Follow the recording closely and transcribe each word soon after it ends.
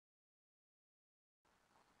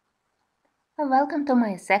Welcome to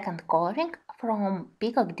my second coloring from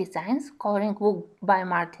Peacock Designs coloring book by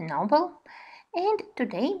Martin Noble. And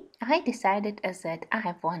today I decided that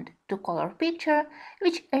I want to color picture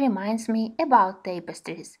which reminds me about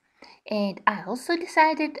tapestries. And I also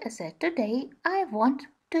decided that today I want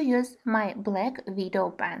to use my black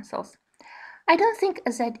widow pencils. I don't think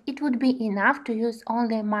that it would be enough to use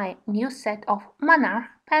only my new set of Monarch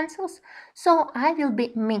pencils, so I will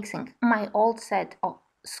be mixing my old set of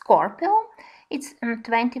Scorpio, it's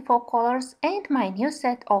 24 colors, and my new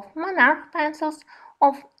set of Monarch pencils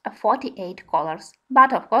of 48 colors.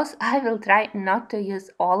 But of course, I will try not to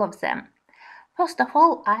use all of them. First of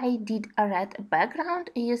all, I did a red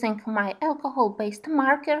background using my alcohol-based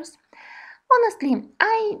markers. Honestly,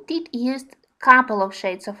 I did use a couple of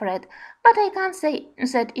shades of red, but I can't say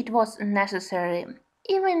that it was necessary.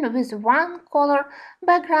 Even with one color,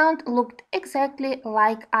 background looked exactly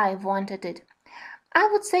like I wanted it. I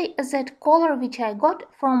would say that color which I got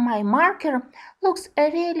from my marker looks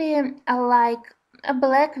really like a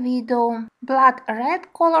black widow blood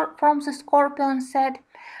red color from the scorpion set,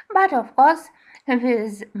 but of course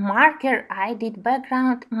with marker I did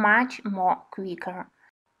background much more quicker.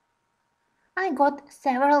 I got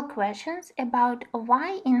several questions about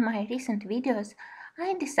why in my recent videos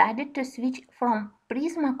I decided to switch from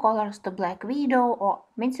Prismacolors to Black Widow or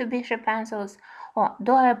Mitsubishi pencils, or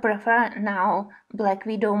do I prefer now Black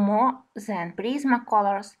Widow more than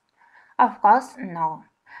Prismacolors? Of course, no.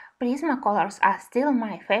 Prismacolors are still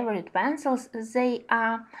my favorite pencils. They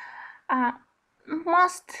are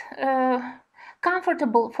most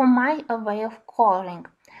comfortable for my way of coloring.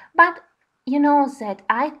 But you know that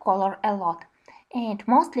I color a lot, and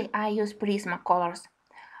mostly I use Prismacolors.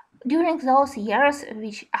 During those years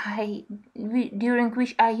during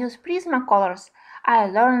which I use Prismacolors, I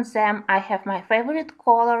learned them. I have my favorite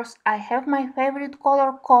colors. I have my favorite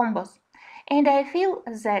color combos, and I feel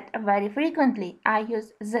that very frequently I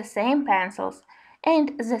use the same pencils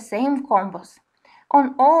and the same combos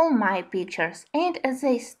on all my pictures, and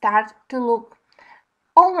they start to look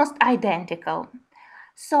almost identical.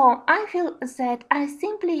 So I feel that I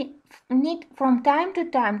simply need from time to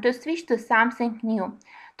time to switch to something new,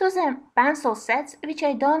 to the pencil sets which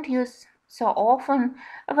I don't use so often,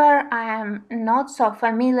 where I am not so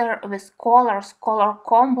familiar with colors, color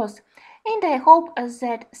combos, and I hope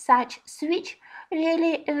that such switch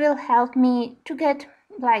really will help me to get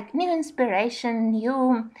like new inspiration,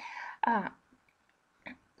 uh,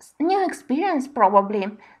 new experience probably.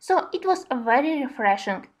 So it was very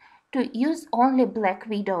refreshing to use only black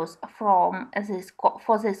widows for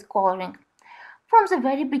this coloring. From the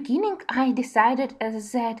very beginning, I decided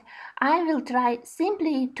that I will try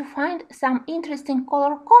simply to find some interesting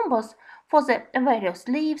color combos for the various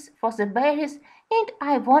leaves, for the berries, and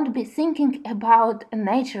I won't be thinking about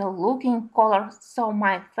natural looking colors. So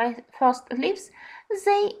my first leaves,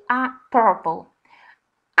 they are purple.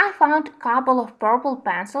 I found a couple of purple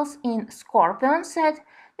pencils in Scorpion set.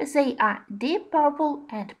 They are deep purple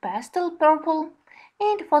and pastel purple.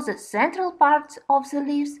 And for the central parts of the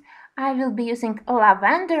leaves, I will be using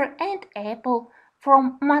lavender and apple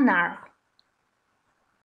from Monarch.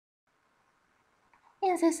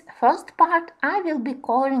 In this first part, I will be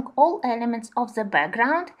coloring all elements of the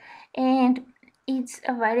background, and it's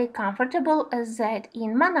very comfortable that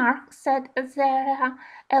in Monarch set there are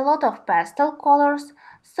a lot of pastel colors,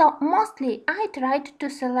 so mostly I tried to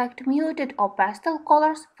select muted or pastel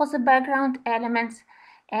colors for the background elements,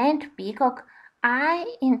 and Peacock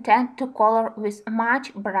I intend to color with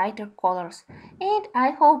much brighter colors, and I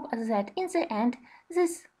hope that in the end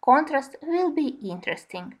this contrast will be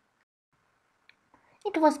interesting.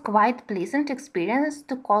 It was quite pleasant experience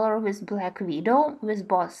to color with Black Widow with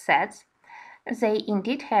both sets. They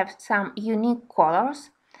indeed have some unique colors,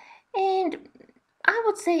 and I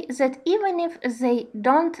would say that even if they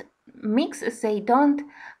don't they don't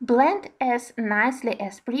blend as nicely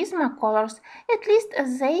as Prismacolors, at least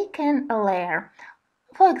they can layer.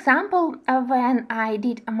 For example, when I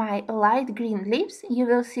did my light green lips, you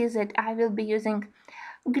will see that I will be using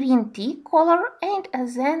green tea color, and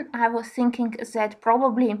then I was thinking that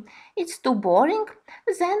probably it's too boring.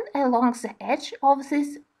 Then along the edge of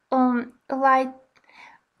this light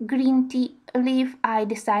green tea leaf I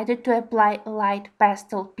decided to apply light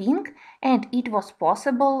pastel pink, and it was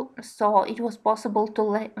possible, so it was possible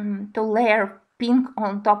to layer pink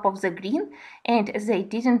on top of the green, and they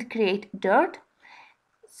didn't create dirt,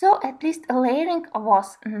 so at least layering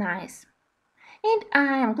was nice. And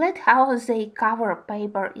I am glad how they cover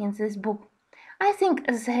paper in this book. I think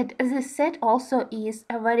that this set also is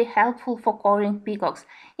very helpful for coloring peacocks.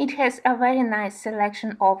 It has a very nice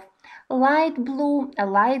selection of light blue, a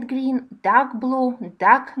light green, dark blue,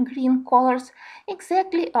 dark green colors,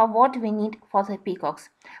 exactly what we need for the peacocks.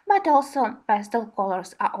 But also pastel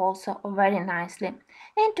colors are also very nicely.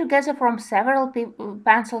 And together from several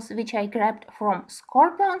pencils which I grabbed from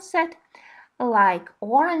Scorpion set, like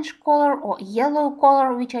orange color or yellow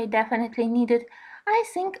color, which I definitely needed, I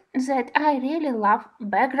think that I really love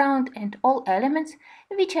background and all elements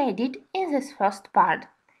which I did in this first part.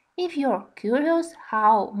 If you're curious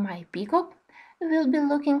how my peacock will be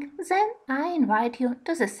looking, then I invite you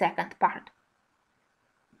to the second part.